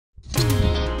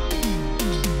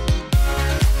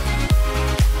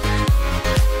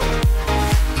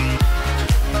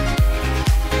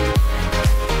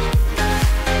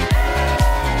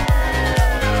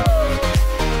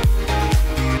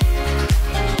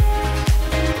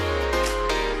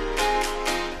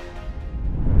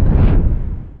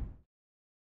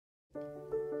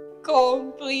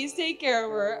Please take care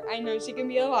of her. I know she can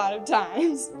be a lot of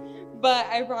times, but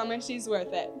I promise she's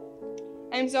worth it.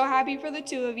 I'm so happy for the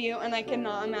two of you, and I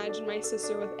cannot imagine my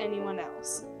sister with anyone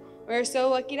else. We're so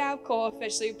lucky to have Cole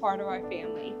officially part of our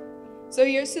family. So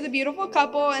here's to the beautiful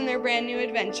couple and their brand new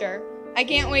adventure. I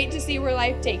can't wait to see where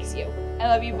life takes you. I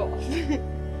love you both.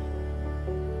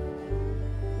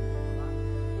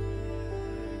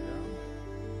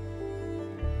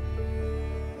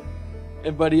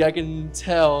 And buddy, I can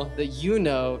tell that you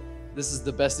know this is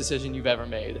the best decision you've ever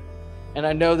made. And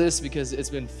I know this because it's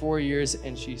been 4 years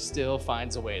and she still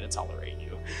finds a way to tolerate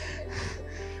you.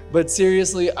 But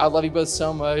seriously, I love you both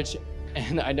so much.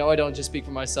 And I know I don't just speak for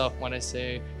myself when I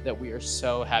say that we are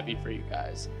so happy for you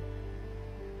guys.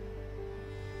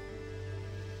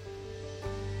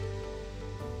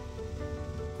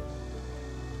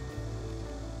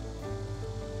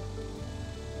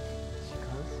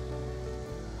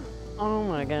 Oh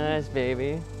my gosh,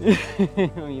 baby.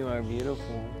 You are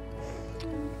beautiful.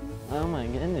 Oh my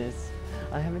goodness.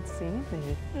 I haven't seen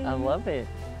it. I love it.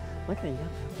 Look at the yellow.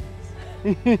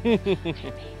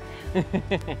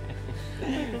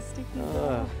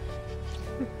 Oh,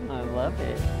 I love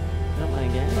it. Oh my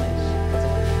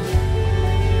gosh.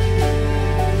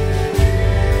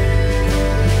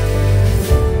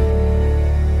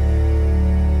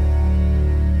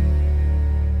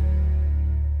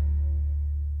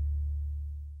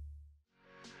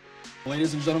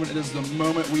 Ladies and gentlemen, it is the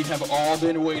moment we have all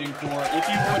been waiting for. If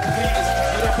you would please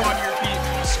get up on your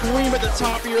feet, scream at the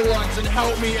top of your lungs, and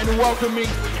help me in welcoming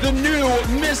the new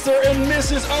Mr. and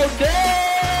Mrs. O'Day!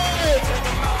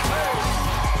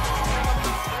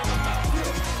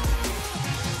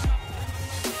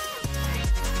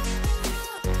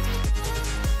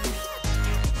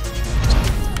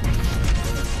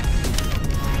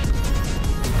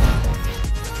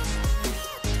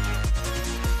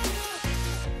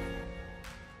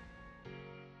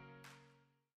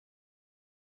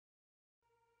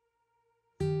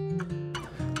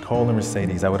 Cole and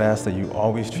Mercedes, I would ask that you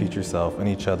always treat yourself and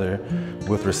each other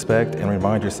with respect and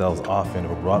remind yourselves often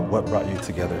of what brought you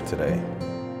together today.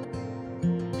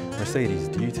 Mercedes,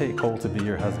 do you take Cole to be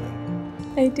your husband?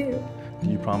 I do. Do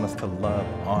you promise to love,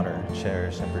 honor,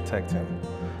 cherish, and protect him,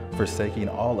 forsaking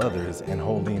all others and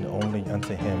holding only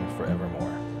unto him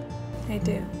forevermore? I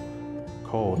do.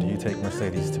 Cole, do you take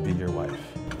Mercedes to be your wife?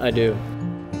 I do.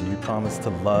 Do you promise to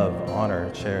love, honor,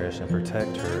 cherish, and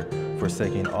protect her,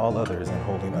 forsaking all others and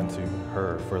holding unto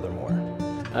her furthermore?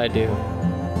 I do.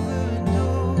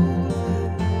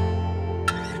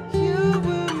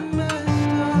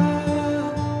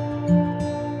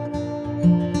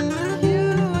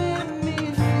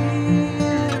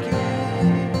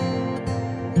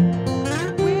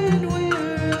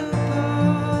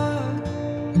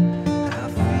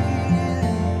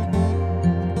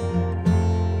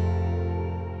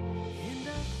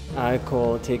 I,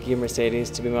 Cole, take you, Mercedes,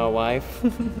 to be my wife.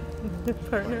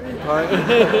 Partner in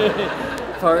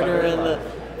Partner in love.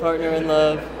 Partner in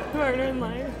life.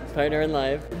 Partner in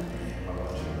life.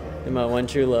 And my one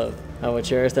true love. I will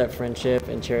cherish that friendship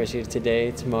and cherish you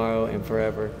today, tomorrow, and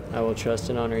forever. I will trust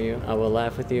and honor you. I will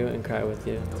laugh with you and cry with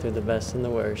you through the best and the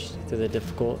worst, through the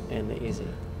difficult and the easy.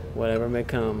 Whatever may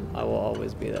come, I will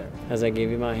always be there. As I give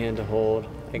you my hand to hold,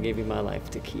 I give you my life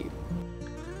to keep.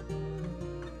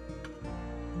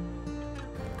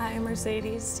 I,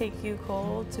 Mercedes, take you,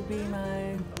 Cole, to be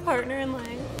my partner in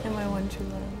life and my one true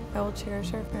love. I will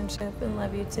cherish our friendship and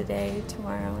love you today,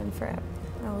 tomorrow, and forever.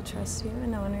 I will trust you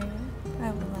and honor you.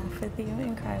 I will laugh with you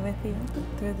and cry with you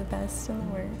through the best and the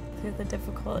worst, through the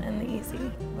difficult and the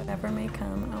easy. Whatever may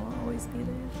come, I will always be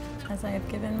there. As I have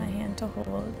given my hand to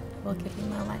hold, I will give you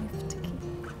my life to keep.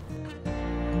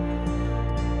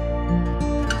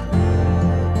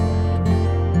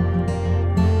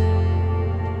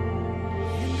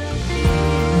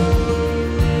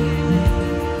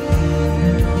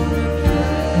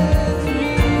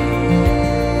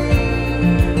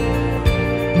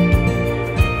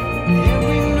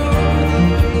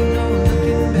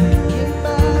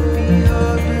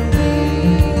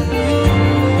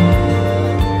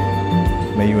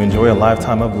 May you enjoy a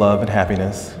lifetime of love and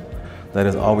happiness that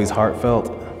is always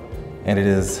heartfelt, and it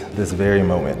is this very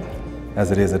moment. As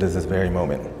it is this very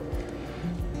moment.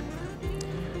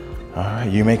 All right,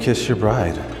 you may kiss your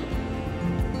bride.